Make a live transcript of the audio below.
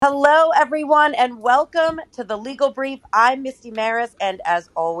Hello, everyone, and welcome to the Legal Brief. I'm Misty Maris, and as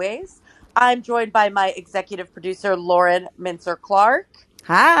always, I'm joined by my executive producer, Lauren Mincer Clark.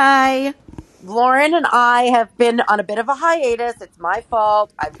 Hi. Lauren and I have been on a bit of a hiatus. It's my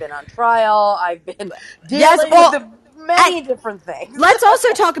fault. I've been on trial. I've been Yes, dealing with well, I, many different things. let's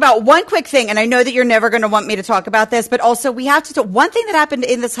also talk about one quick thing. And I know that you're never going to want me to talk about this, but also we have to talk. One thing that happened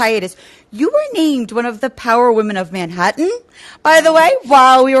in this hiatus, you were named one of the Power Women of Manhattan, by the way,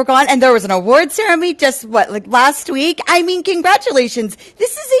 while we were gone. And there was an award ceremony just like last week. I mean, congratulations.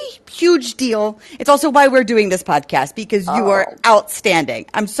 This is a huge deal. It's also why we're doing this podcast because you are Oh, outstanding.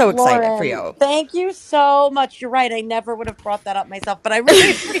 I'm so excited for Lauren, you. thank you so much. You're right. I never would have brought that up myself, but I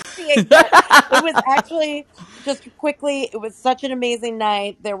really appreciate that. It was actually just quickly, it was such an amazing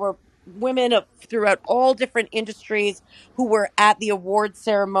night. There were women throughout all different industries who were at the award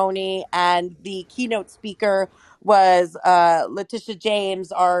ceremony, and the keynote speaker was Letitia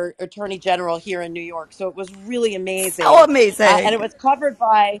James, our Attorney General here in New York. So it was really So amazing. And amazing. it was covered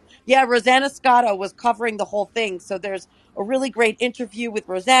by, yeah, Rosanna Scotto was covering the whole thing. So there's a really great interview with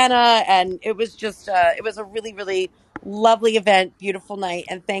Rosanna, and it was just it was a really really lovely event, beautiful night,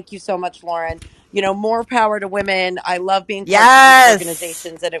 and thank you so much, Lauren. More power to women. I love being parts of these Yes.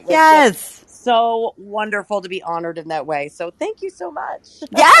 organizations, and it was just Yes. so wonderful to be honored in that way. So thank you so much.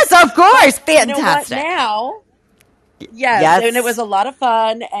 Yes, of But course. you know what? Fantastic. Now, yes, and it was Yes. a lot of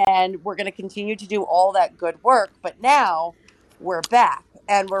fun, and we're going to continue to do all that good work. But now we're back,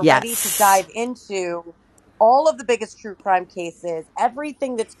 and we're ready to Yes. dive into all of the biggest true crime cases,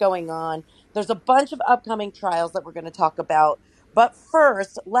 everything that's going on. There's a bunch of upcoming trials that we're going to talk about. But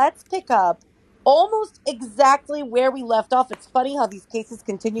first, let's pick up almost exactly where we left off. It's funny how these cases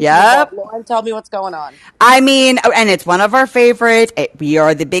continue to evolve. Yep. Lauren, tell me what's going on. I mean, and it's one of our favorite. We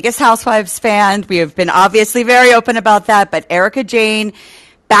are the biggest Housewives fan. We have been obviously very open about that. But Erika Jayne,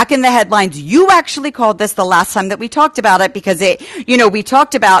 back in the headlines, you actually called this the last time that we talked about it because we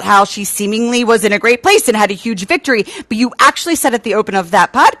talked about how she seemingly was in a great place and had a huge victory. But you actually said at the open of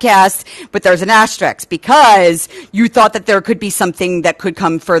that podcast, but there's an asterisk because you thought that there could be something that could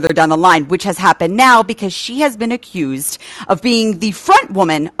come further down the line, which has happened now because she has been accused of being the front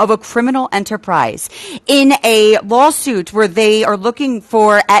woman of a criminal enterprise in a lawsuit where they are looking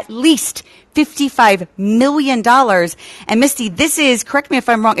for at least $55 million. And Misty, this is, correct me if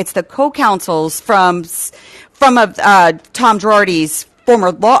I'm wrong, it's the co-counsels from Tom Girardi's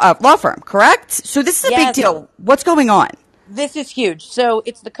former law firm, correct? So this is a big Yes, deal. What's going on? this is huge. So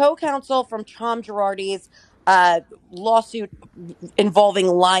it's the co-counsel from Tom Girardi's lawsuit involving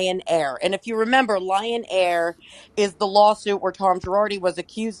Lion Air. And if you remember, Lion Air is the lawsuit where Tom Girardi was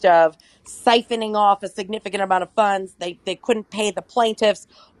accused of siphoning off a significant amount of funds. They couldn't pay the plaintiffs.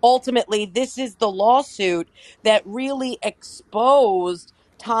 Ultimately, this is the lawsuit that really exposed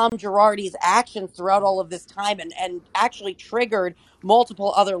Tom Girardi's actions throughout all of this time, and actually triggered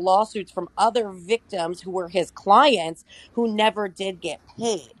multiple other lawsuits from other victims who were his clients who never did get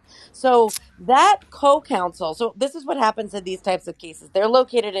paid. So that co-counsel, so this is what happens in these types of cases. They're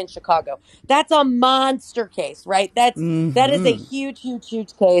located in Chicago. That's a monster case, right? That is a huge, huge,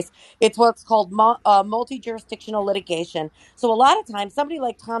 huge case. It's what's called multi-jurisdictional litigation. So a lot of times, somebody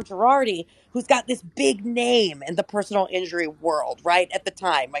like Tom Girardi, who's got this big name in the personal injury world, right at the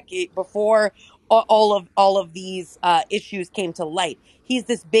time, like before all of these issues came to light, he's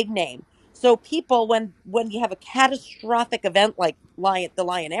this big name. So people, when you have a catastrophic event like the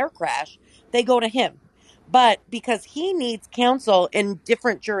Lion Air crash, they go to him. But because he needs counsel in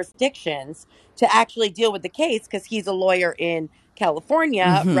different jurisdictions to actually deal with the case, because he's a lawyer in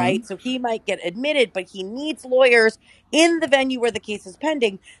California, right? So he might get admitted, but he needs lawyers in the venue where the case is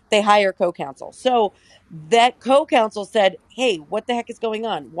pending. They hire co-counsel. So that co-counsel said, "Hey, what the heck is going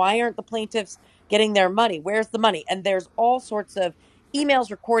on? Why aren't the plaintiffs getting their money? Where's the money?" And there's all sorts of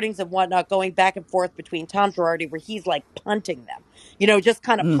emails, recordings, and whatnot going back and forth between Tom Girardi, where he's like punting them, just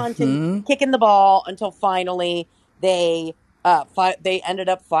kind of punting, kicking the ball until finally they they ended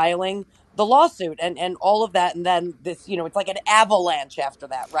up filing the lawsuit, and all of that. And then this, it's like an avalanche after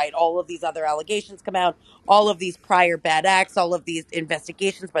that, right? All of these other allegations come out, all of these prior bad acts, all of these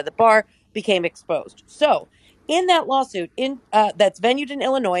investigations by the bar became exposed. So in that lawsuit, that's venued in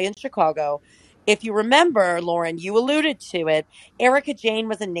Illinois, in Chicago, if you remember, Lauren, you alluded to it, Erika Jayne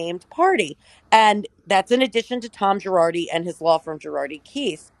was a named party. And that's in addition to Tom Girardi and his law firm, Girardi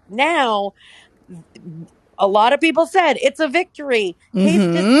Keese. Now, a lot of people said it's a victory.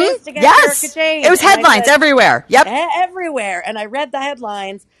 Case dismissed against Erika Yes. It Jayne. was And I headlines said, everywhere. Yep. everywhere. And I read the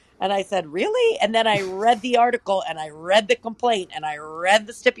headlines and I said, really? And then I read the article and I read the complaint and I read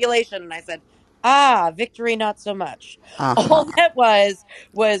the stipulation and I said, Ah, victory, not so much. All Uh-huh. that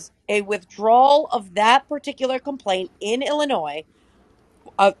was a withdrawal of that particular complaint in Illinois,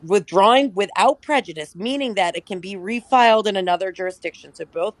 withdrawing without prejudice, meaning that it can be refiled in another jurisdiction. So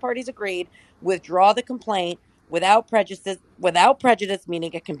both parties agreed, withdraw the complaint without prejudice,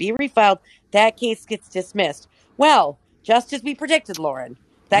 meaning it can be refiled. That case gets dismissed. Well, just as we predicted, Lauren,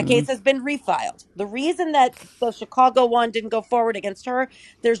 that case has been refiled. The reason that the Chicago one didn't go forward against her,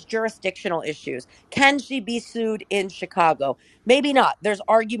 there's jurisdictional issues. Can she be sued in Chicago? Maybe not. There's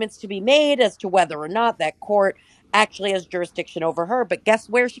arguments to be made as to whether or not that court actually has jurisdiction over her. But guess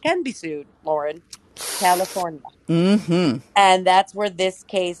where she can be sued, Lauren? California. And that's where this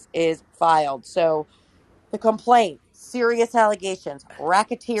case is filed. So the complaint, serious allegations,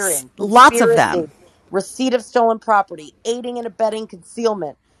 racketeering, Lots of them. conspiracy, receipt of stolen property, aiding and abetting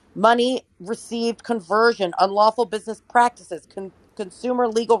concealment, money received conversion, unlawful business practices, Consumer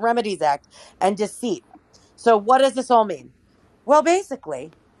Legal Remedies Act, and deceit. So what does this all mean? Well,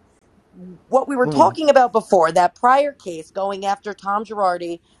 basically, what we were talking about before, that prior case going after Tom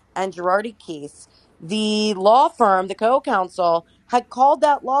Girardi and Girardi Keese, the law firm, the co-counsel, had called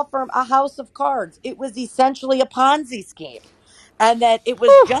that law firm a house of cards. It was essentially a Ponzi scheme. And that it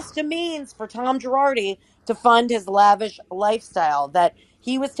was just a means for Tom Girardi to fund his lavish lifestyle, that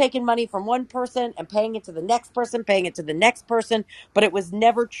he was taking money from one person and paying it to the next person, paying it to the next person, but it was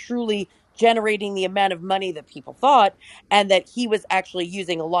never truly generating the amount of money that people thought, and that he was actually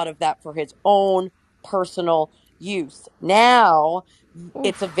using a lot of that for his own personal use. Now,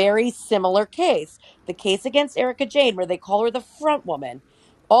 it's a very similar case. The case against Erika Jayne, where they call her the front woman.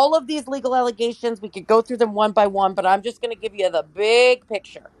 All of these legal allegations, we could go through them one by one, but I'm just going to give you the big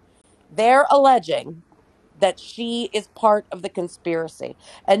picture. They're alleging that she is part of the conspiracy.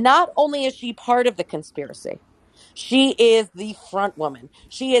 And not only is she part of the conspiracy, she is the front woman.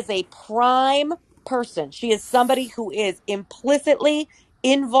 She is a prime person. She is somebody who is implicitly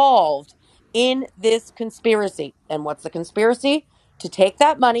involved in this conspiracy. And what's the conspiracy? To take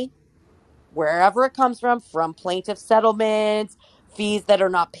that money, wherever it comes from plaintiff settlements, fees that are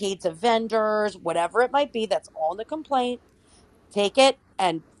not paid to vendors, whatever it might be, that's all in the complaint. Take it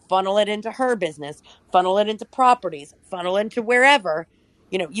and funnel it into her business, funnel it into properties, funnel it into wherever.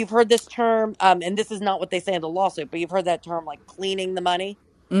 You know, you've heard this term, and this is not what they say in the lawsuit, but you've heard that term like cleaning the money,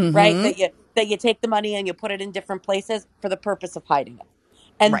 right? That you take the money and you put it in different places for the purpose of hiding it.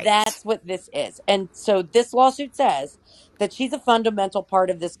 And Right. that's what this is. And so this lawsuit says that she's a fundamental part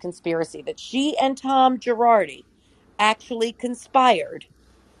of this conspiracy, that she and Tom Girardi actually conspired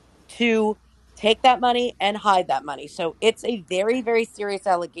to take that money and hide that money. So it's a very, very serious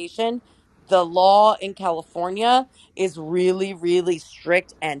allegation. The law in California is really, really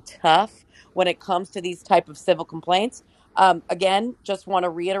strict and tough when it comes to these type of civil complaints. Again, just want to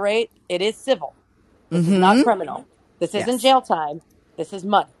reiterate, it is civil. This is not criminal. This isn't Yes. jail time. This is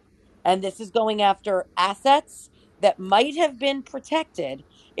money. And this is going after assets that might have been protected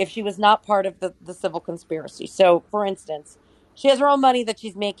if she was not part of the civil conspiracy. So, for instance, she has her own money that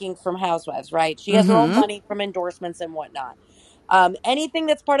she's making from Housewives, right? She has her own money from endorsements and whatnot. Anything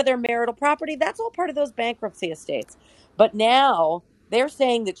that's part of their marital property, that's all part of those bankruptcy estates. But now they're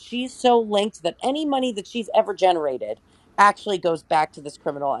saying that she's so linked that any money that she's ever generated actually goes back to this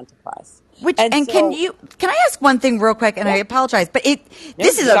criminal enterprise. Which And and so, can I ask one thing real quick? And I yeah, apologize, but no,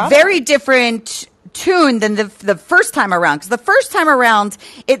 this is you a got it. very different tune than the first time around. Because the first time around,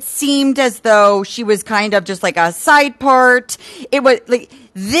 it seemed as though she was kind of just like a side part. It was like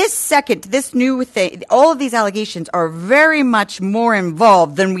this new thing. All of these allegations are very much more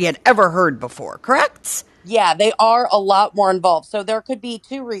involved than we had ever heard before. Correct? Yeah, they are a lot more involved. So there could be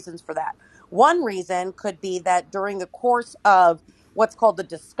two reasons for that. One reason could be that during the course of what's called the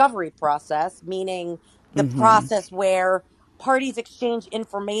discovery process, meaning the process where parties exchange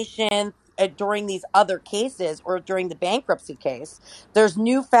information during these other cases or during the bankruptcy case, there's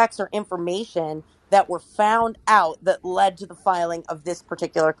new facts or information that were found out that led to the filing of this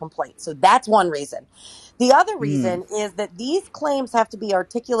particular complaint. So that's one reason. The other reason is that these claims have to be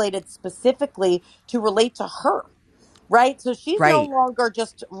articulated specifically to relate to her, right? So she's no Right. longer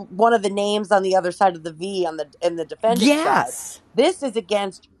just one of the names on the other side of the V on the in the defendant side. Yes. This is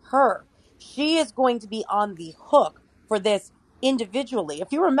against her. She is going to be on the hook for this individually.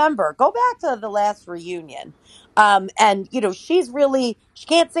 If you remember, go back to the last reunion. And she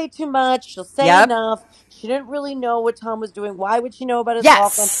can't say too much. She'll say Yep. enough. She didn't really know what Tom was doing. Why would she know about his law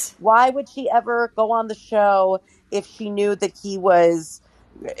firm? Yes. Why would she ever go on the show if she knew that he was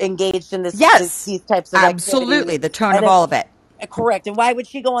engaged in Yes. these types of Absolutely. activities? The tone And of if all of it. correct, and why would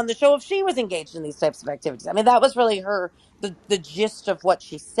she go on the show if she was engaged in these types of activities? I mean, that was really the gist of what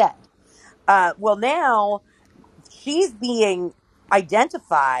she said. Well, now she's being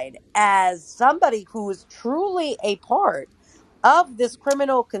identified as somebody who is truly a part of this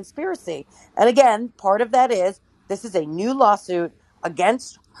criminal conspiracy. And again, part of that is this is a new lawsuit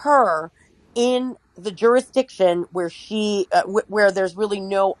against her in the jurisdiction where where there's really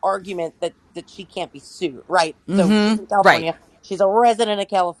no argument that she can't be sued, right? So she's in Right. California. She's a resident of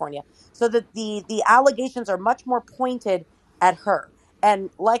California. So that the allegations are much more pointed at her.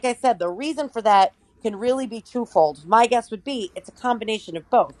 And like I said, the reason for that can really be twofold. My guess would be it's a combination of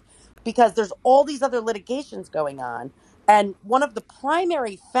both because there's all these other litigations going on. And one of the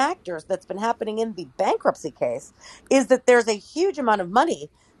primary factors that's been happening in the bankruptcy case is that there's a huge amount of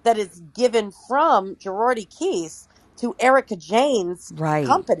money that is given from Girardi Keese to Erika Jayne's Right.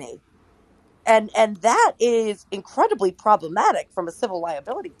 company, and that is incredibly problematic from a civil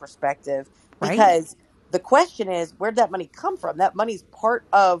liability perspective Right. because the question is where'd that money come from? That money's part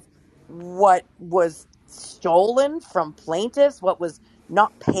of what was stolen from plaintiffs, what was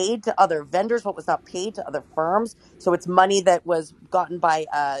not paid to other vendors, what was not paid to other firms. So it's money that was gotten by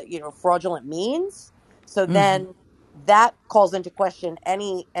fraudulent means. So then that calls into question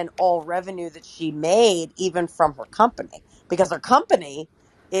any and all revenue that she made even from her company, because her company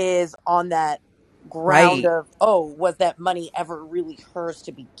is on that ground Right. of, oh, was that money ever really hers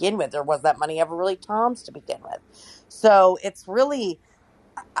to begin with, or was that money ever really Tom's to begin with? So it's really,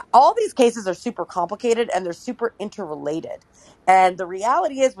 all these cases are super complicated and they're super interrelated. And the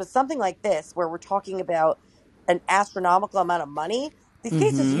reality is, with something like this, where we're talking about an astronomical amount of money, these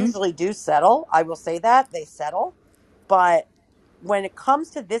cases usually do settle. I will say that they settle. But when it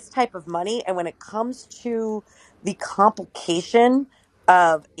comes to this type of money and when it comes to the complication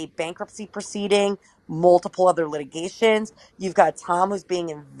of a bankruptcy proceeding, multiple other litigations, you've got Tom who's being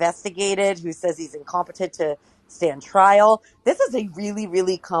investigated, who says he's incompetent to stand trial. This is a really,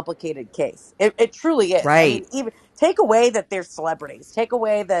 really complicated case. It truly is. I mean, Right. even take away that they're celebrities, take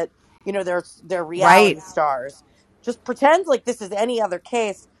away that, they're Right. reality stars. Just pretend like this is any other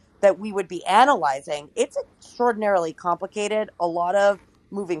case that we would be analyzing. It's extraordinarily complicated, a lot of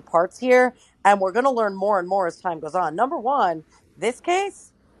moving parts here, and we're going to learn more and more as time goes on. Number one, this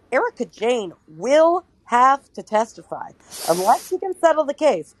case, Erika Jayne will have to testify. Unless you can settle the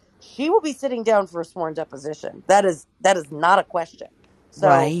case, she will be sitting down for a sworn deposition. That is not a question. So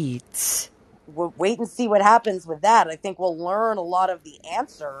Right. we'll wait and see what happens with that. I think we'll learn a lot of the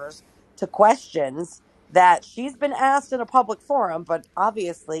answers to questions that she's been asked in a public forum, but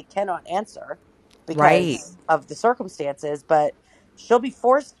obviously cannot answer Right. because of the circumstances. But she'll be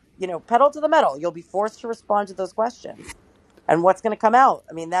forced, pedal to the metal. You'll be forced to respond to those questions. And what's going to come out?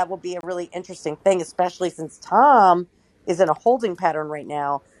 I mean, that will be a really interesting thing, especially since Tom is in a holding pattern right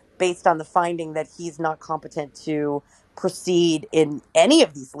now based on the finding that he's not competent to proceed in any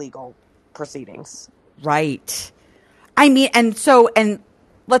of these legal proceedings. Right. I mean, and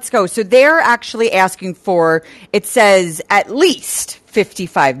let's go. So they're actually asking for, it says at least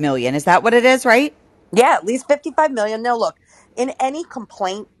 55 million. Is that what it is, right? Yeah, at least 55 million. Now, look, in any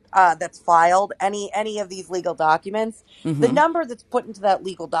complaint that's filed, any of these legal documents, the number that's put into that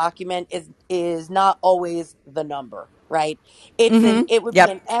legal document is not always the number, right? It would be Yep.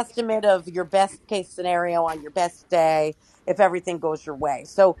 an estimate of your best case scenario on your best day if everything goes your way.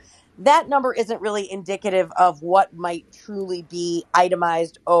 So that number isn't really indicative of what might truly be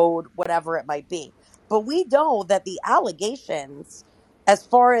itemized, owed, whatever it might be. But we know that the allegations as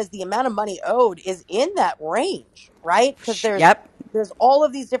far as the amount of money owed is in that range, right? Because Yep. there's all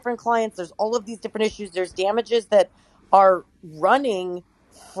of these different clients, there's all of these different issues, there's damages that are running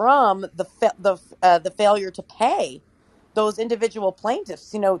from the failure to pay those individual plaintiffs.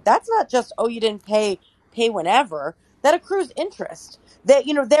 That's not just, oh, you didn't pay whenever. That accrues interest. That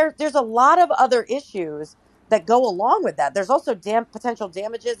there's a lot of other issues that go along with that. There's also potential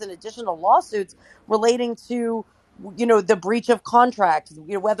damages and additional lawsuits relating to the breach of contract,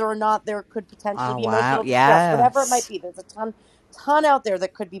 whether or not there could potentially Oh, be wow. emotional distress, whatever it might Yes. be. There's a ton out there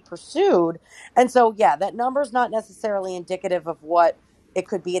that could be pursued. And so, yeah, that number is not necessarily indicative of what it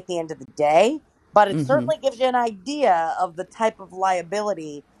could be at the end of the day, but it certainly gives you an idea of the type of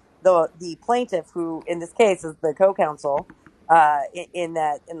liability the plaintiff, who in this case is the co-counsel in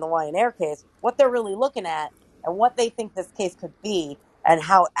the Lion Air case, what they're really looking at and what they think this case could be, and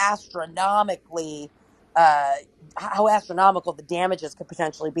uh, how astronomical the damages could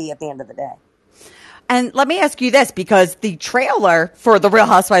potentially be at the end of the day. And let me ask you this, because the trailer for The Real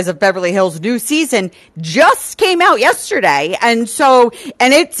Housewives of Beverly Hills new season just came out yesterday.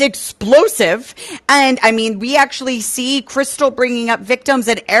 And it's explosive. And I mean, we actually see Crystal bringing up victims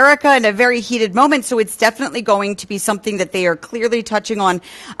and Erika in a very heated moment. So it's definitely going to be something that they are clearly touching on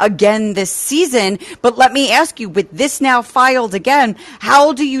again this season. But let me ask you, with this now filed again,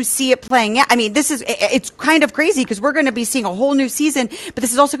 how do you see it playing out? I mean, it's kind of crazy because we're going to be seeing a whole new season, but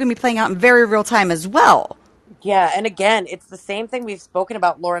this is also going to be playing out in very real time as well. Yeah, and again, it's the same thing we've spoken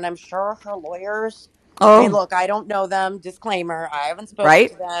about, Lauren. I'm sure her lawyers. I mean, Oh, look, I don't know them. Disclaimer: I haven't spoken right?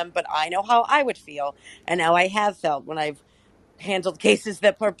 to them, but I know how I would feel, and how I have felt when I've handled cases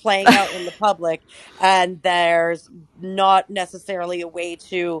that were playing out in the public, and there's not necessarily a way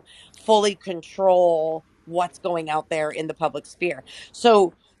to fully control what's going out there in the public sphere.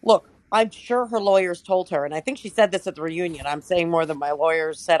 So look, I'm sure her lawyers told her, and I think she said this at the reunion. I'm saying more than my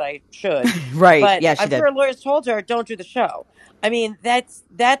lawyers said I should, Right. but Yeah, she I'm sure did. her lawyers told her, don't do the show. I mean, that's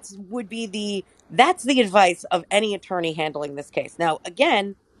would be that's the advice of any attorney handling this case. Now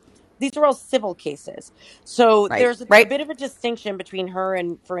again, these are all civil cases. So Right. there's a Right. bit of a distinction between her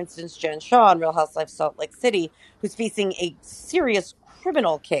and, for instance, Jen Shaw in Real Housewives of Salt Lake City, who's facing a serious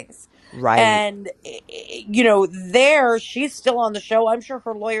criminal case. Right. And, you know, there she's still on the show. I'm sure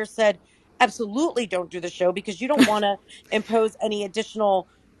her lawyer said, absolutely don't do the show because you don't want to impose any additional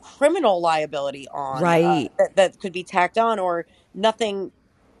criminal liability on Right. that could be tacked on, or nothing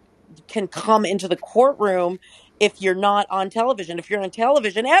can come into the courtroom if you're not on television. If you're on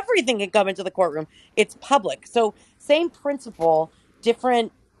television, everything can come into the courtroom. It's public. So, same principle,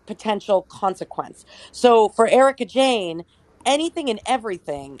 different potential consequence. So, for Erika Jayne, anything and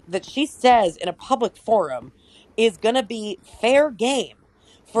everything that she says in a public forum is going to be fair game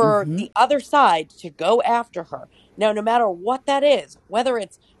for the other side to go after her. Now, no matter what that is, whether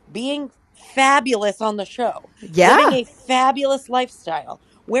it's being fabulous on the show, living Yeah. a fabulous lifestyle,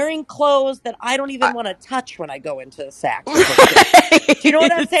 wearing clothes that I don't Uh, even want to touch when I go into Saks, for instance. Do you know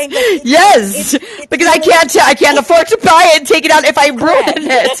what I'm right. saying? Like Yes, it's because really I can't afford to buy it and take it out if I ruin correct.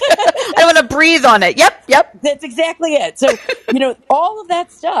 it. I don't want to breathe on it. Yep. Yep. That's exactly it. So, you know, all of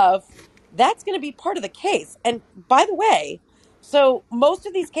that stuff, that's going to be part of the case. And by the way, so most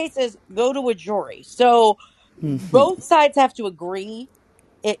of these cases go to a jury. So both sides have to agree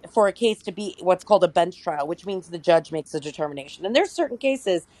for a case to be what's called a bench trial, which means the judge makes a determination. And there's certain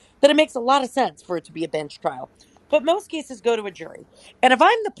cases that it makes a lot of sense for it to be a bench trial, but most cases go to a jury. And if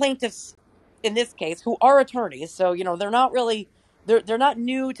I'm the plaintiffs in this case, who are attorneys, so you know they're not really they're not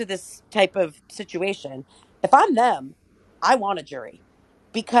new to this type of situation. If I'm them, I want a jury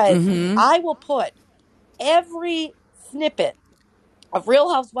because I will put every snippet of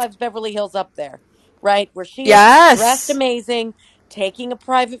Real Housewives Beverly Hills up there, right? Where she is dressed Yes. amazing, taking a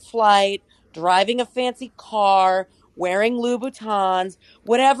private flight, driving a fancy car, wearing Louboutins,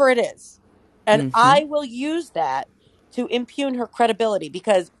 whatever it is. And I will use that to impugn her credibility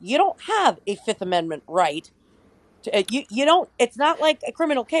because you don't have a Fifth Amendment right you don't. It's not like a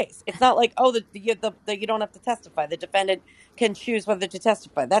criminal case. It's not like, oh, you don't have to testify. The defendant can choose whether to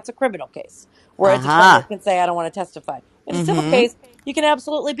testify. That's a criminal case where a Uh huh. defendant can say, I don't want to testify. In a civil case, you can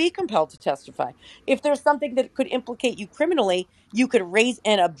absolutely be compelled to testify. If there's something that could implicate you criminally, you could raise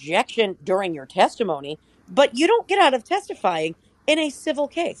an objection during your testimony, but you don't get out of testifying in a civil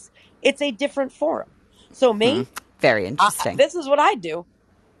case. It's a different forum. So me, Very interesting. this is what I do.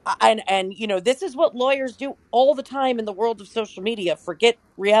 And you know, this is what lawyers do all the time in the world of social media. Forget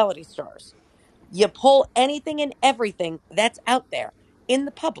reality stars. You pull anything and everything that's out there in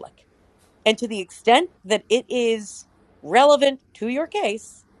the public, and to the extent that it is relevant to your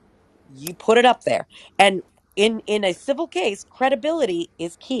case, you put it up there. And in a civil case, credibility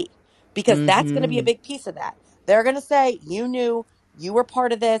is key because that's going to be a big piece of that. They're going to say you knew, you were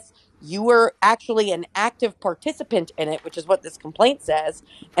part of this, you were actually an active participant in it, which is what this complaint says.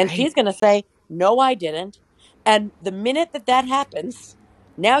 And Right. she's going to say no, I didn't. And the minute that that happens,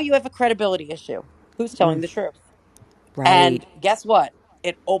 now you have a credibility issue. Who's telling the truth? Right. And guess what?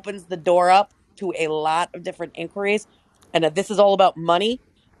 It opens the door up to a lot of different inquiries. And if this is all about money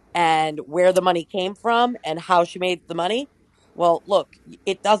and where the money came from and how she made the money. Well, look,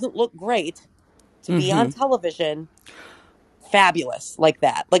 it doesn't look great to be on television fabulous like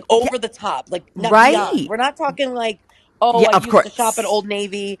that, like Yeah. over the top, like not beyond. Right. We're not talking like, oh, Yeah. I Of used to shop at course. Old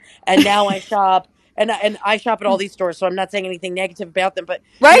Navy and now I shop and I shop at all these stores, so I'm not saying anything negative about them, but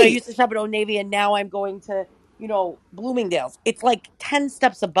you know, I Right. used to shop at Old Navy and now I'm going to, you know, Bloomingdale's. It's like 10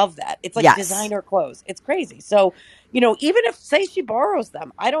 steps above that. It's like Yes. designer clothes. It's crazy. So, you know, even if say she borrows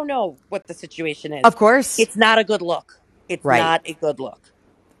them, I don't know what the situation is. Of course. It's not a good look. It's Right. not a good look.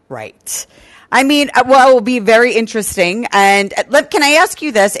 Right. I mean, well, it will be very interesting. And can I ask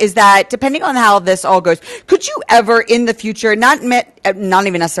you this? Is that depending on how this all goes, could you ever in the future, not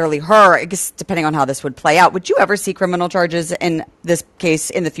even necessarily her, I guess depending on how this would play out, would you ever see criminal charges in this case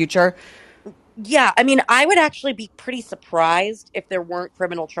in the future? Yeah, I mean, I would actually be pretty surprised if there weren't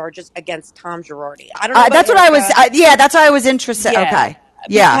criminal charges against Tom Girardi. I don't know about That's what I was. Erica. Yeah, that's why I was interested. Yeah, Okay.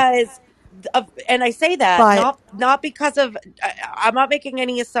 Yeah. because of, and I say that But not because of I'm not making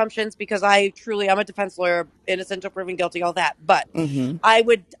any assumptions because I'm a defense lawyer, innocent until proven guilty, all that. But I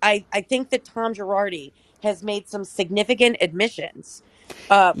think that Tom Girardi has made some significant admissions.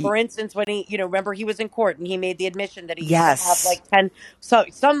 For instance, when remember he was in court and he made the admission that he used to have yes. like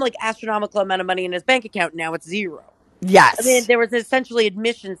some like astronomical amount of money in his bank account. Now it's zero. I mean, Yes. there was essentially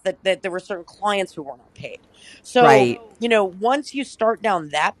admissions that there were certain clients who were not paid. So, Right. once you start down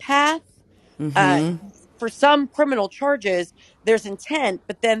that path, uh, for some criminal charges, there's intent,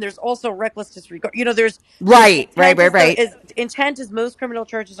 but then there's also reckless disregard. There's Right. Right. intent Right. Right. is intent is most criminal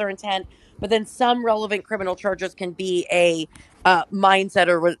charges are intent, but then some relevant criminal charges can be a mindset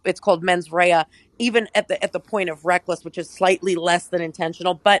or it's called mens rea, even at the point of reckless, which is slightly less than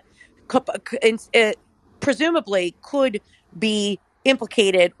intentional, but it presumably could be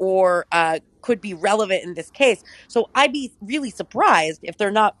implicated or could be relevant in this case. So I'd be really surprised if they're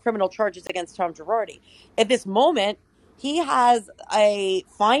not criminal charges against Tom Girardi. At this moment, he has a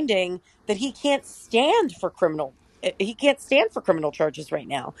finding that he can't stand for criminal charges right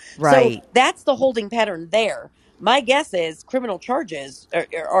now. So Right. that's the holding pattern there. My guess is criminal charges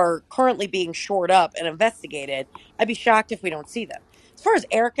are currently being shored up and investigated. I'd be shocked if we don't see them. As far as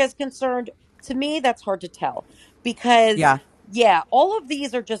Erica is concerned, to me, that's hard to tell because, Yeah. yeah, all of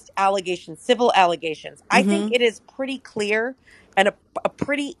these are just allegations, civil allegations. I think it is pretty clear and a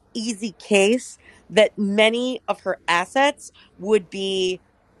pretty easy case that many of her assets would be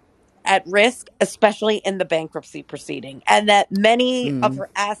at risk, especially in the bankruptcy proceeding, and that many of her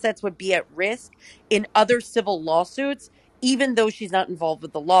assets would be at risk in other civil lawsuits, even though she's not involved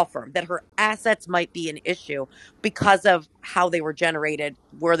with the law firm, that her assets might be an issue because of how they were generated.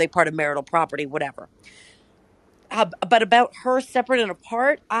 Were they part of marital property, whatever. But about her separate and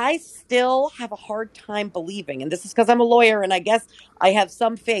apart, I still have a hard time believing, and this is because I'm a lawyer, and I guess I have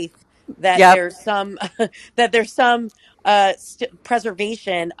some faith that Yep. there's some that there's some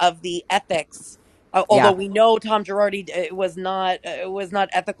preservation of the ethics. Although Yeah. we know Tom Girardi was not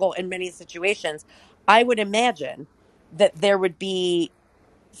ethical in many situations, I would imagine that there would be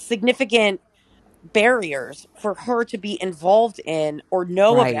significant barriers for her to be involved in or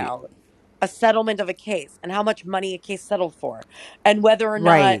know Right. about a settlement of a case and how much money a case settled for and whether or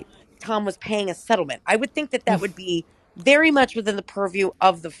not Right. Tom was paying a settlement. I would think that that would be very much within the purview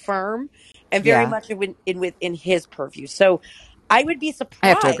of the firm and very Yeah. much within his purview. So I would be I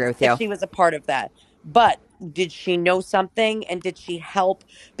have to agree surprised with if you. she was a part of that. But did she know something and did she help?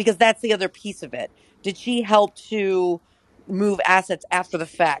 Because that's the other piece of it. Did she help to move assets after the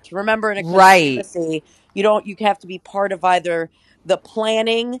fact? Remember, in a Right. conspiracy, you have to be part of either the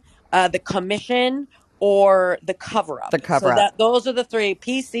planning, the commission, or the cover The up. So cover up. that those are the three: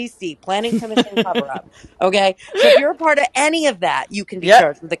 PCC, planning, commission, cover up. Okay. So if you're a part of any of that, you can be Yep.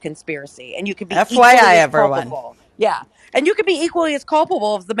 charged with a conspiracy and you can be FYI, equally as everyone. culpable. Yeah. And you can be equally as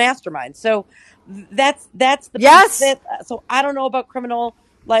culpable as the mastermind. So that's the piece of Yes. it. So I don't know about criminal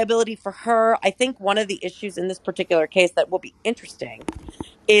liability for her. I think one of the issues in this particular case that will be interesting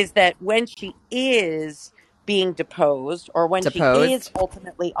is that when she is being deposed or when she is Deposed.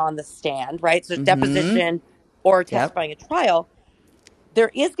 ultimately on the stand, right? So deposition or Yep. testifying at trial,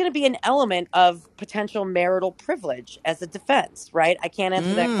 there is going to be an element of potential marital privilege as a defense, right? I can't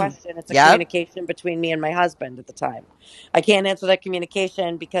answer that question. It's a Yep. communication between me and my husband at the time. I can't answer that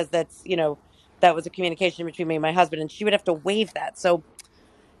communication because that was a communication between me and my husband, and she would have to waive that. So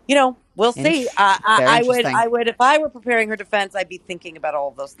we'll see. Very interesting. I would, if I were preparing her defense, I'd be thinking about all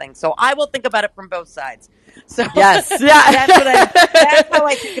of those things. So I will think about it from both sides. So Yes. Yeah. that's how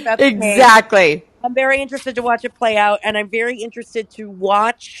I think about the case. Exactly. I'm very interested to watch it play out, and I'm very interested to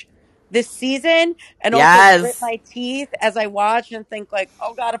watch this season and also grit Yes. my teeth as I watch and think like,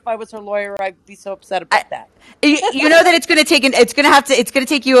 oh God, if I was her lawyer, I'd be so upset I, about that. you know that it's going to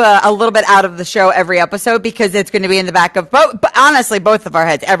take you a little bit out of the show every episode because it's going to be in the back of both, but honestly, both of our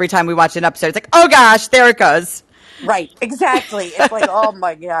heads every time we watch an episode. It's like, oh gosh, there it goes. Right, exactly. It's like, oh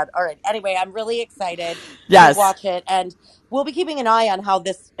my God. All right. Anyway, I'm really excited to Yes, watch it. And we'll be keeping an eye on how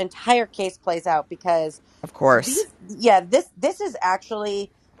this entire case plays out because of course. this is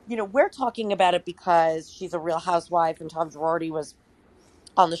actually, we're talking about it because she's a real housewife and Tom Girardi was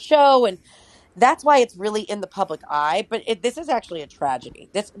on the show. And that's why it's really in the public eye. But this is actually a tragedy.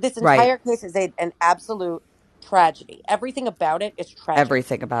 This Right. entire case is an absolute tragedy. Everything about it is tragic.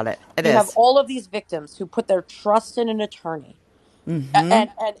 Everything about it. It You have is. all of these victims who put their trust in an attorney, and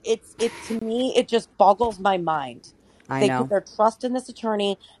it to me it just boggles my mind. I They put know. their trust in this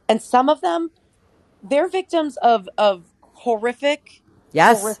attorney, and some of them, they're victims of horrific,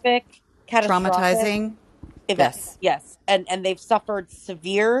 Yes. horrific, catastrophic Traumatizing. events. Yes. Yes, and they've suffered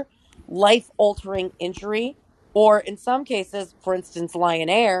severe, life altering injury, or in some cases, for instance, Lion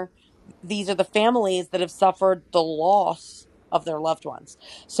Air, these are the families that have suffered the loss of their loved ones.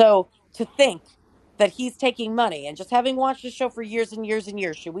 So to think that he's taking money, and just having watched the show for years and years and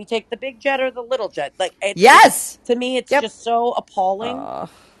years, should we take the big jet or the little jet? Like it's Yes. to me, it's Yep. just so appalling.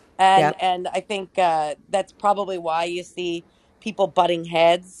 Yep. And I think that's probably why you see people butting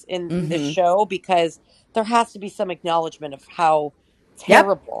heads in this show, because there has to be some acknowledgement of how Yep.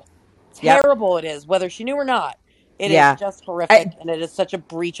 terrible, Yep. terrible it is, whether she knew or not. It is Yeah. just I, horrific, and it is such a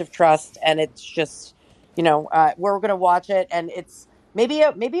breach of trust. And it's just, we're going to watch it, and it's maybe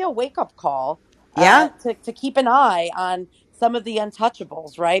a wake up call yeah. to keep an eye on some of the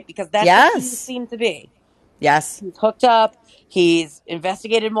untouchables, right? Because that's what these Yes. seem to be. Yes. He's hooked up. He's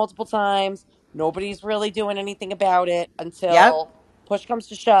investigated multiple times. Nobody's really doing anything about it Yep. until push comes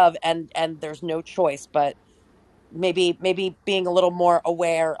to shove, and there's no choice but maybe being a little more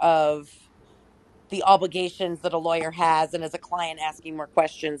aware of the obligations that a lawyer has, and as a client asking more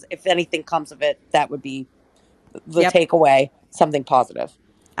questions. If anything comes of it, that would be the Yep. takeaway, something positive.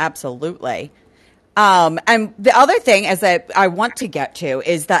 Absolutely. And the other thing is that I want to get to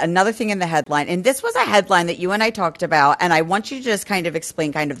is that another thing in the headline, and this was a headline that you and I talked about, and I want you to just kind of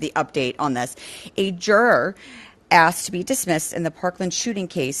explain kind of the update on this. A juror asked to be dismissed in the Parkland shooting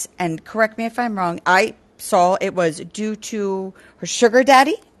case, and correct me if I'm wrong, I saw it was due to her sugar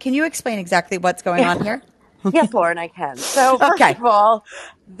daddy. Can you explain exactly what's going on here? Yes, Lauren, I can. So, first Okay. of all,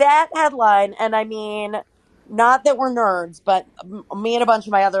 that headline, and I mean, not that we're nerds, but me and a bunch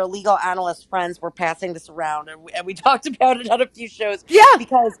of my other legal analyst friends were passing this around, and we talked about it on a few shows, Yeah.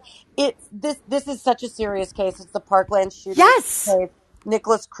 because this is such a serious case. It's the Parkland shooting Yes. case.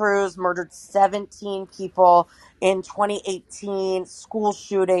 Nicholas Cruz murdered 17 people in 2018, school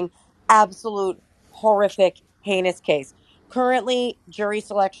shooting, absolute horrific, heinous case. Currently, jury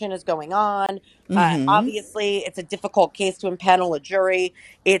selection is going on. Obviously, it's a difficult case to impanel a jury.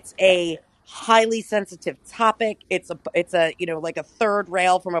 It's a highly sensitive topic. It's a like a third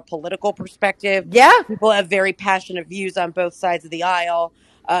rail from a political perspective. Yeah. People have very passionate views on both sides of the aisle.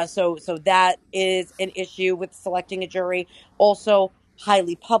 So that is an issue with selecting a jury. Also,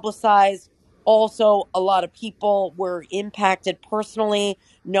 highly publicized. Also, a lot of people were impacted personally,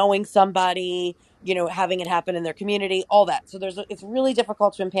 knowing somebody, having it happen in their community, all that. So it's really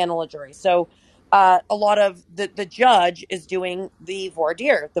difficult to impanel a jury. So a lot of the judge is doing the voir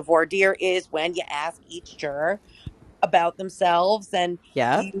dire. The voir dire is when you ask each juror about themselves, and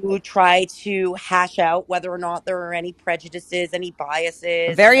Yeah. you try to hash out whether or not there are any prejudices, any A biases,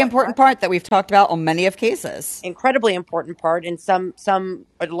 and very important whatnot. part that we've talked about on many of cases. Incredibly important part, and some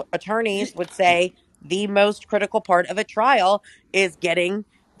attorneys would say the most critical part of a trial is getting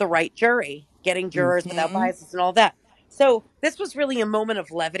the right jury, getting jurors without biases and all that. So this was really a moment of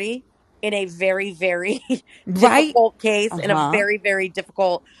levity in a very, very Right? difficult case, Uh in a huh. very, very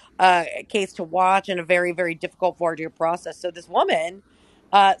difficult case to watch, and a very, very difficult voir dire process. So this woman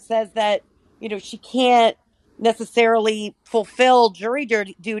says that she can't necessarily fulfill jury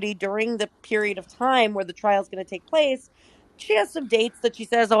duty during the period of time where the trial is going to take place. She has some dates that she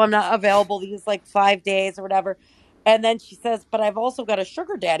says, "Oh, I'm not available these like 5 days or whatever." And then she says, "But I've also got a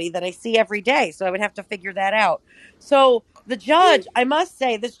sugar daddy that I see every day, so I would have to figure that out." So the judge, I must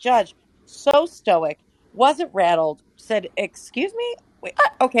say, this judge, so stoic, wasn't rattled, said, "Excuse me? Wait,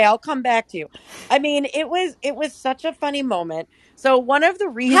 okay, I'll come back to you." I mean, it was such a funny moment. So one of the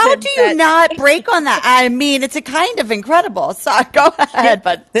How do reasons you that not break on that? I mean, it's a kind of incredible. So go Yeah, ahead,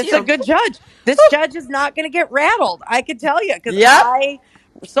 but this is a good judge. This judge is not going to get rattled. I can tell you, because yep. I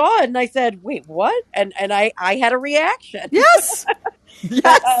saw it and I said, "Wait, what?" And I had a reaction. Yes. uh,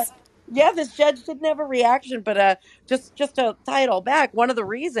 Yes. yeah, this judge didn't have a reaction, but just to tie it all back, one of the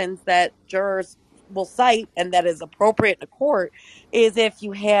reasons that jurors will cite, and that is appropriate in a court, is if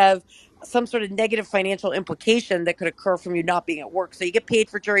you have some sort of negative financial implication that could occur from you not being at work. So you get paid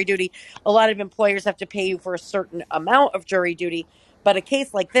for jury duty. A lot of employers have to pay you for a certain amount of jury duty, but a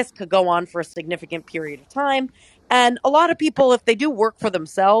case like this could go on for a significant period of time. And a lot of people, if they do work for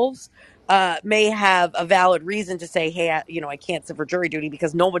themselves, may have a valid reason to say, "Hey, I can't sit for jury duty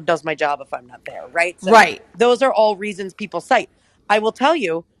because no one does my job if I'm not there." Right. So Right. those are all reasons people cite. I will tell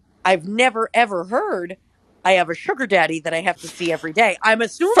you, I've never ever heard I have a sugar daddy that I have to see every day.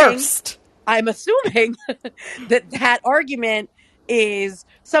 First. I'm assuming that that argument is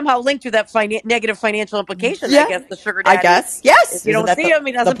somehow linked to that negative financial implication. I Yeah, guess the sugar I daddy, guess. if Yes. you Isn't don't that see him,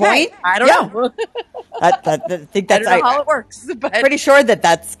 he the doesn't point? pay. I don't Yeah. know. I think I that's don't know how it works, but pretty sure that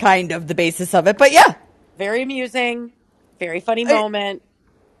that's kind of the basis of it. But yeah, very amusing, very funny moment.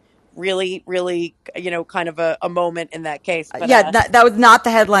 Really, really, kind of a moment in that case. But yeah, that was not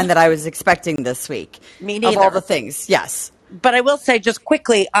the headline that I was expecting this week. me Of all the neither. things, yes. But I will say just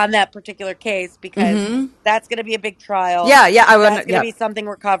quickly on that particular case, because that's going to be a big trial. Yeah, yeah, I That's would. going to Yep. be something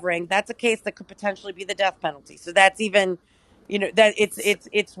we're covering. That's a case that could potentially be the death penalty. So that's even, that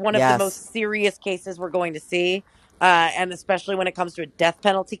it's one of the Yes. most serious cases we're going to see. And especially when it comes to a death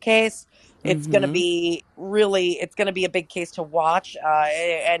penalty case, it's going to be a big case to watch.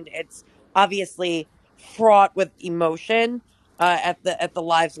 And it's obviously fraught with emotion, at the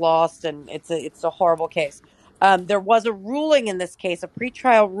lives lost. And it's a horrible case. There was a ruling in this case, a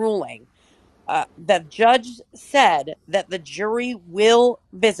pretrial ruling, that judge said that the jury will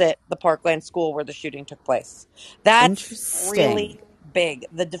visit the Parkland school where the shooting took place. That's Interesting. really big.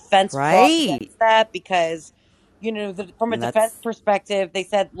 The defense fought Right. against that because, from a And defense that's. perspective, they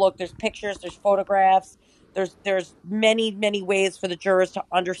said, look, there's pictures, there's photographs, there's many, many ways for the jurors to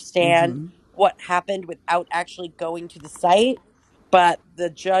understand what happened without actually going to the site. But the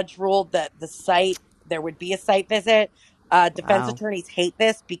judge ruled that there would be a site visit. Defense Wow. attorneys hate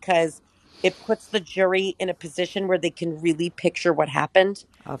this because it puts the jury in a position where they can really picture what happened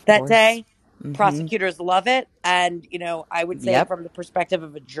Of that course. day. Prosecutors love it. And, I would say Yep. from the perspective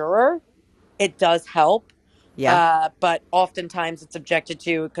of a juror, it does help. Yeah. But oftentimes it's objected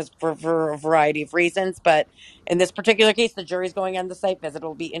to because for a variety of reasons. But in this particular case, the jury's going on the site visit.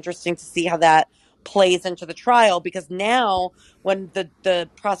 It'll be interesting to see how that plays into the trial because now when the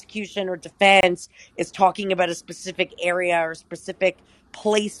prosecution or defense is talking about a specific area or a specific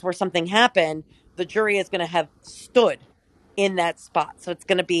place where something happened, the jury is going to have stood in that spot. So it's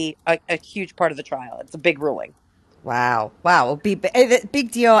going to be a huge part of the trial. It's a big ruling. Wow. Wow. It'll be a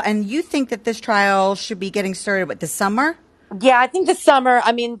big deal. And you think that this trial should be getting started with this summer? Yeah, I think this summer.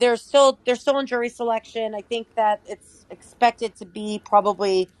 I mean, they're still in jury selection. I think that it's expected to be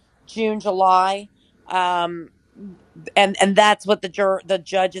probably June, July, um, and that's what the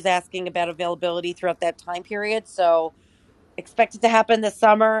judge is asking about availability throughout that time period. So expect it to happen this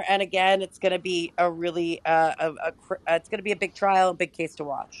summer. And again, it's going to be a really it's going to be a big trial, a big case to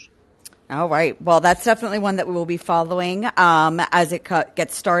watch. All right. Well, that's definitely one that we will be following as it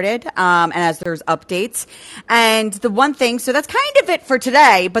gets started and as there's updates. And the one thing, so that's kind of it for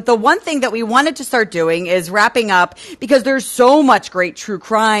today. But the one thing that we wanted to start doing is wrapping up because there's so much great true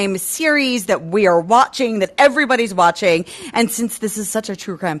crime series that we are watching, that everybody's watching. And since this is such a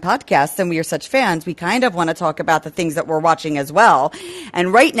true crime podcast and we are such fans, we kind of want to talk about the things that we're watching as well.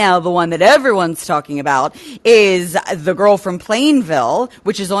 And right now, the one that everyone's talking about is The Girl from Plainville,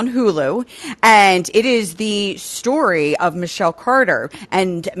 which is on Hulu. And it is the story of Michelle Carter.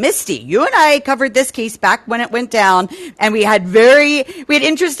 And Misty, you and I covered this case back when it went down, and we had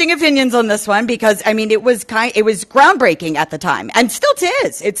interesting opinions on this one because I mean it was groundbreaking at the time, and still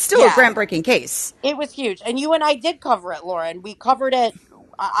is. It's still a Yeah, groundbreaking case. it was huge. And you and I did cover it, Lauren. We covered it.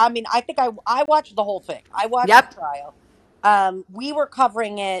 I mean, I think I watched the whole thing. I watched the Yep. trial. We were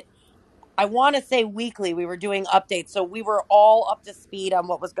covering it, I want to say weekly. We were doing updates, so we were all up to speed on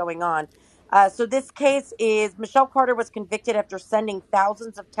what was going on. So this case is Michelle Carter was convicted after sending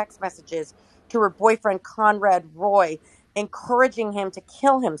thousands of text messages to her boyfriend Conrad Roy, encouraging him to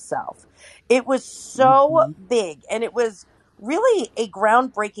kill himself. It was so big, and it was really a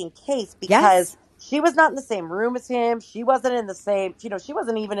groundbreaking case because Yes. she was not in the same room as him. She wasn't in the same, she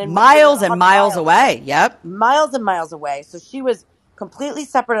wasn't even within Miles and 100 miles miles of him, away. Yep. miles and miles away. So she was completely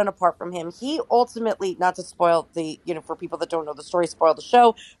separate and apart from him. He ultimately, not to spoil for people that don't know the story, spoil the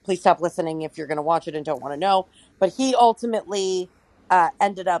show, please stop listening if you're going to watch it and don't want to know. But he ultimately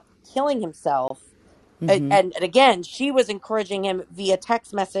ended up killing himself. And again, she was encouraging him via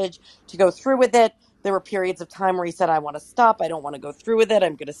text message to go through with it. There were periods of time where he said, I want to stop. I don't want to go through with it.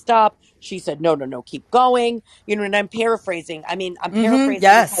 I'm going to stop. She said, no, no, no, keep going. And I'm paraphrasing. I mean, I'm paraphrasing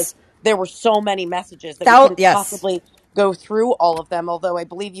because Yes. there were so many messages that we couldn't Yes. possibly go through all of them. Although I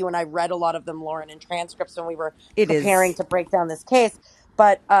believe you and I read a lot of them, Lauren, in transcripts when we were It preparing is. to break down this case.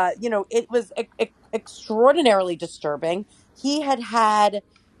 But, it was extraordinarily disturbing. He had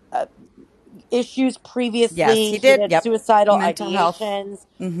uh, issues Yes, previously. he He did. had Yep. suicidal Mental health. ideations.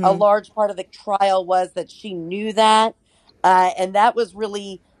 A large part of the trial was that she knew that. And that was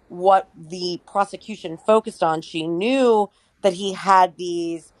really what the prosecution focused on. She knew that he had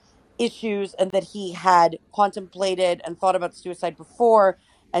these. issues and that he had contemplated and thought about suicide before,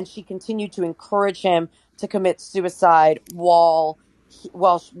 and she continued to encourage him to commit suicide through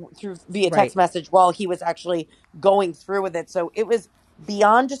via Right. text message while he was actually going through with it. So it was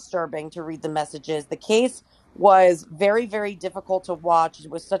beyond disturbing to read the messages. The case was very, very difficult to watch.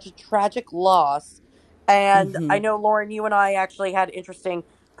 It was such a tragic loss. And I know, Lauren, you and I actually had interesting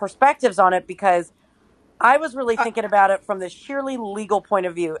perspectives on it because I was really thinking about it from the sheerly legal point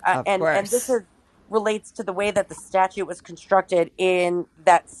of view. Of And this course. relates to the way that the statute was constructed in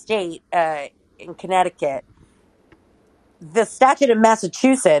that state, in Connecticut. The statute in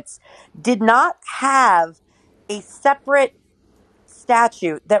Massachusetts did not have a separate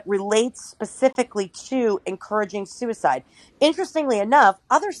statute that relates specifically to encouraging suicide. Interestingly enough,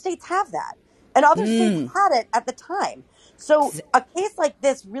 other states have that, and other states had it at the time. So a case like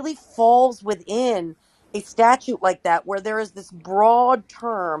this really falls within a statute like that, where there is this broad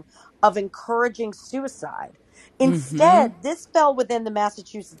term of encouraging suicide. Instead, this fell within the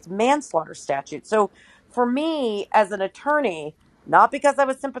Massachusetts manslaughter statute. So for me, as an attorney, not because I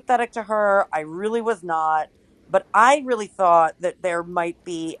was sympathetic to her, I really was not, but I really thought that there might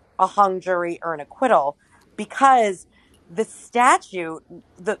be a hung jury or an acquittal because the statute,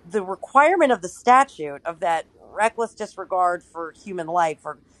 the requirement of the statute of that reckless disregard for human life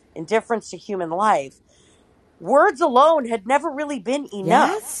or indifference to human life, words alone had never really been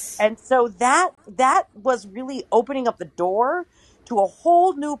enough. Yes. And so that was really opening up the door to a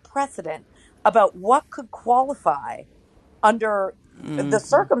whole new precedent about what could qualify under the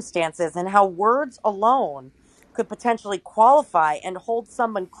circumstances and how words alone could potentially qualify and hold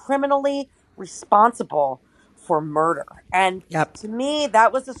someone criminally responsible for murder. And Yep. to me,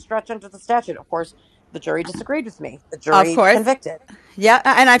 that was a stretch under the statute. Of course, the jury disagreed with me. The Of jury course. convicted. Yeah,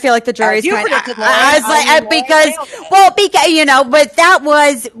 and I feel like the As jury's you kind of, predicted, Lauren. I mean, Lauren because, nailed it. well, because, but that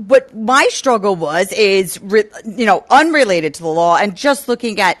was what my struggle was is, unrelated to the law and just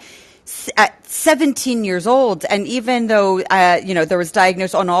looking at 17 years old. And even though, there was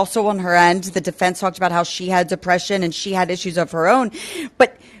diagnosed also on her end, the defense talked about how she had depression and she had issues of her own.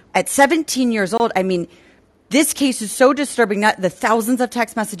 But at 17 years old, I mean, this case is so disturbing, not the thousands of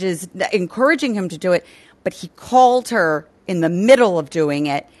text messages encouraging him to do it, but he called her in the middle of doing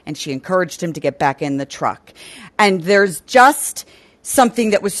it and she encouraged him to get back in the truck. And there's just something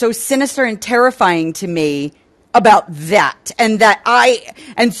that was so sinister and terrifying to me about that. And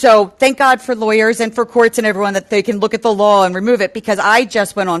so thank God for lawyers and for courts and everyone that they can look at the law and remove it, because I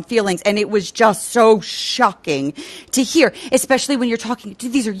just went on feelings and it was just so shocking to hear, especially when you're talking to,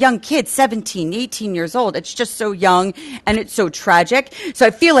 these are young kids, 17, 18 years old. It's just so young and it's so tragic. So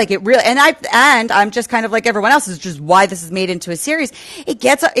I feel like it really, and I'm just kind of like everyone else, is just why this is made into a series. It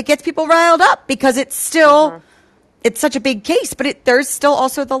gets people riled up because it's still, it's such a big case, but there's still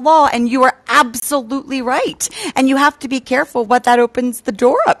also the law, and you are absolutely right. And you have to be careful what that opens the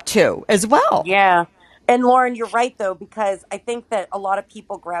door up to as well. Yeah. And Lauren, you're right, though, because I think that a lot of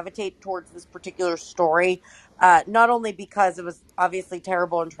people gravitate towards this particular story, not only because it was obviously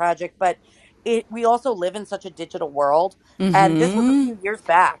terrible and tragic, but we also live in such a digital world. And this was a few years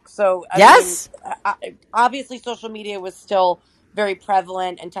back. So, I mean, Yes. obviously social media was still very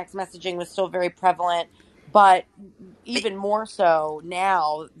prevalent and text messaging was still very prevalent. But even more so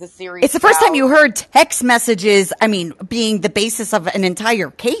now, the It's series the first time you found. heard text messages, I mean, being the basis of an entire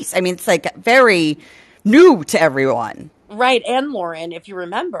case. I mean, it's like very new to everyone. Right, and Lauren, if you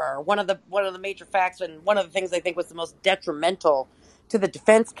remember, one of the major facts and one of the things I think was the most detrimental to the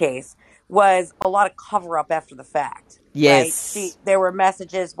defense case was a lot of cover up after the fact. Right? Yes. There were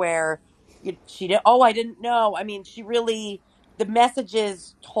messages where she did. Oh, I didn't know. I mean, the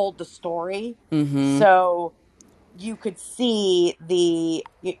messages told the story, so you could see the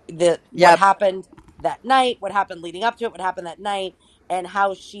what Yep. happened that night, what happened leading up to it, what happened that night, and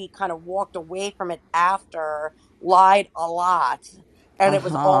how she kind of walked away from it after, lied a lot, and it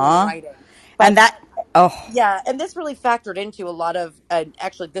was all in Uh-huh. writing. And But oh, yeah, and this really factored into a lot of,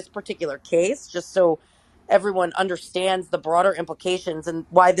 actually this particular case, just so everyone understands the broader implications and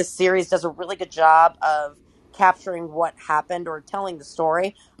why this series does a really good job of capturing what happened or telling the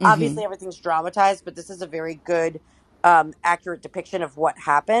story. Obviously, everything's dramatized, but this is a very good, accurate depiction of what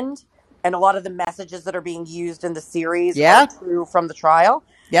happened. And a lot of the messages that are being used in the series are yeah. true from the trial.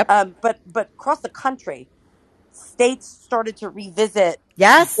 Yep. But across the country, states started to revisit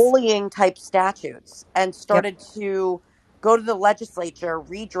Yes. bullying type statutes and Yep. started to go to the legislature,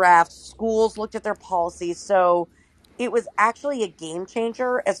 redraft, schools looked at their policies. So it was actually a game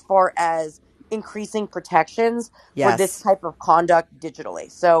changer as far as increasing protections for this Yes. type of conduct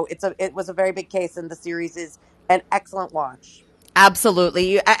digitally. So it was a very big case, and the series is an excellent watch.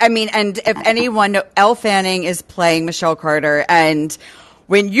 Absolutely. I mean, and if anyone, Elle Fanning is playing Michelle Carter, and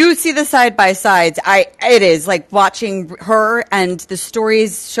when you see the side by sides, it is like watching her, and the story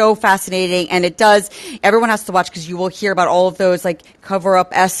is so fascinating, and it does. Everyone has to watch because you will hear about all of those like cover up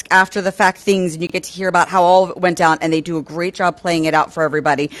esque after the fact things, and you get to hear about how all of it went down, and they do a great job playing it out for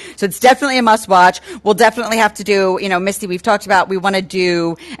everybody. So it's definitely a must watch. We'll definitely have to do, Misty, we've talked about, we want to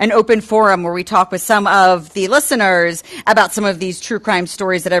do an open forum where we talk with some of the listeners about some of these true crime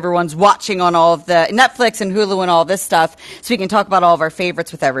stories that everyone's watching on all of the Netflix and Hulu and all this stuff, so we can talk about all of our favorites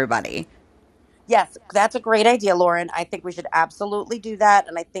with everybody. Yes, that's a great idea, Lauren. I think we should absolutely do that.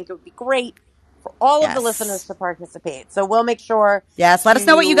 And I think it would be great for all of the listeners Yes. to participate. So we'll make sure Yes. Let us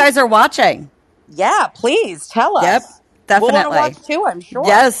know what you to, guys are watching. yeah, please tell Yep. us. We'll want to Definitely. watch too, I'm sure.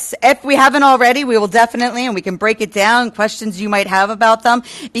 Yes. If we haven't already, we will definitely, and we can break it down, questions you might have about them,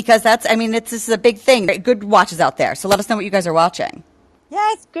 because this is a big thing. Good watches out there. So let us know what you guys are watching.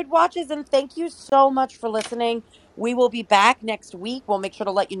 Yes, good watches. And thank you so much for listening. We will be back next week. We'll make sure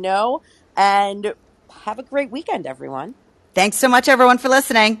to let you know. And have a great weekend, everyone. Thanks so much, everyone, for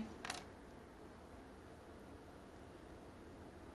listening.